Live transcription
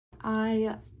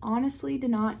I honestly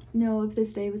did not know if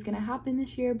this day was going to happen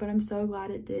this year, but I'm so glad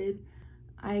it did.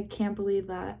 I can't believe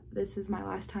that this is my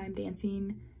last time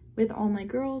dancing with all my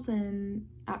girls and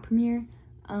at Premier.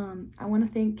 I want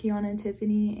to thank Keiana and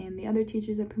Tiffany and the other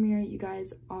teachers at Premier. You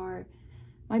guys are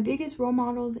my biggest role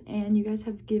models, and you guys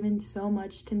have given so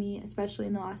much to me, especially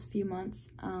in the last few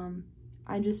months.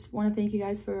 I just want to thank you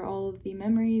guys for all of the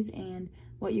memories and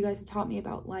what you guys have taught me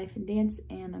about life and dance,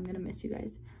 and I'm going to miss you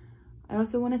guys. I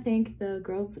also want to thank the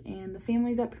girls and the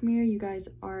families at Premier. You guys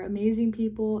are amazing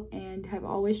people and have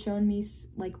always shown me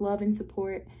like love and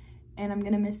support, and I'm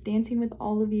going to miss dancing with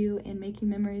all of you and making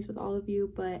memories with all of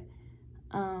you, but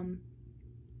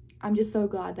I'm just so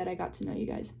glad that I got to know you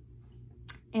guys.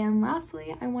 And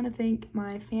lastly, I want to thank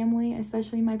my family,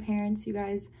 especially my parents. You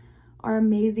guys are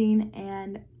amazing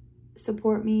and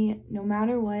support me no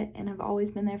matter what and have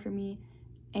always been there for me,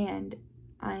 and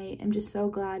I am just so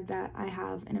glad that I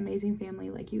have an amazing family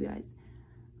like you guys.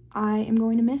 I am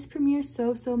going to miss Premier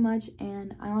so much,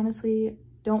 and I honestly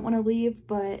don't want to leave,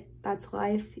 but that's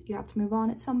life. You have to move on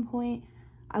at some point.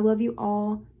 I love you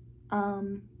all.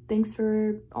 Thanks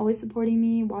for always supporting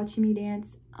me, watching me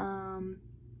dance.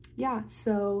 Yeah,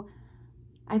 so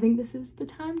I think this is the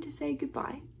time to say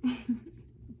goodbye.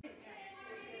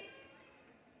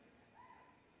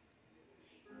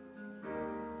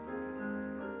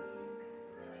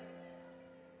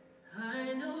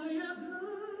 I know you're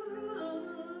good,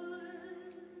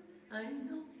 I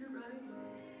know you're right,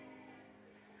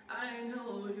 I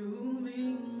know you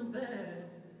mean the best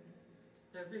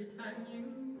every time you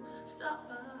stop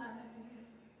by.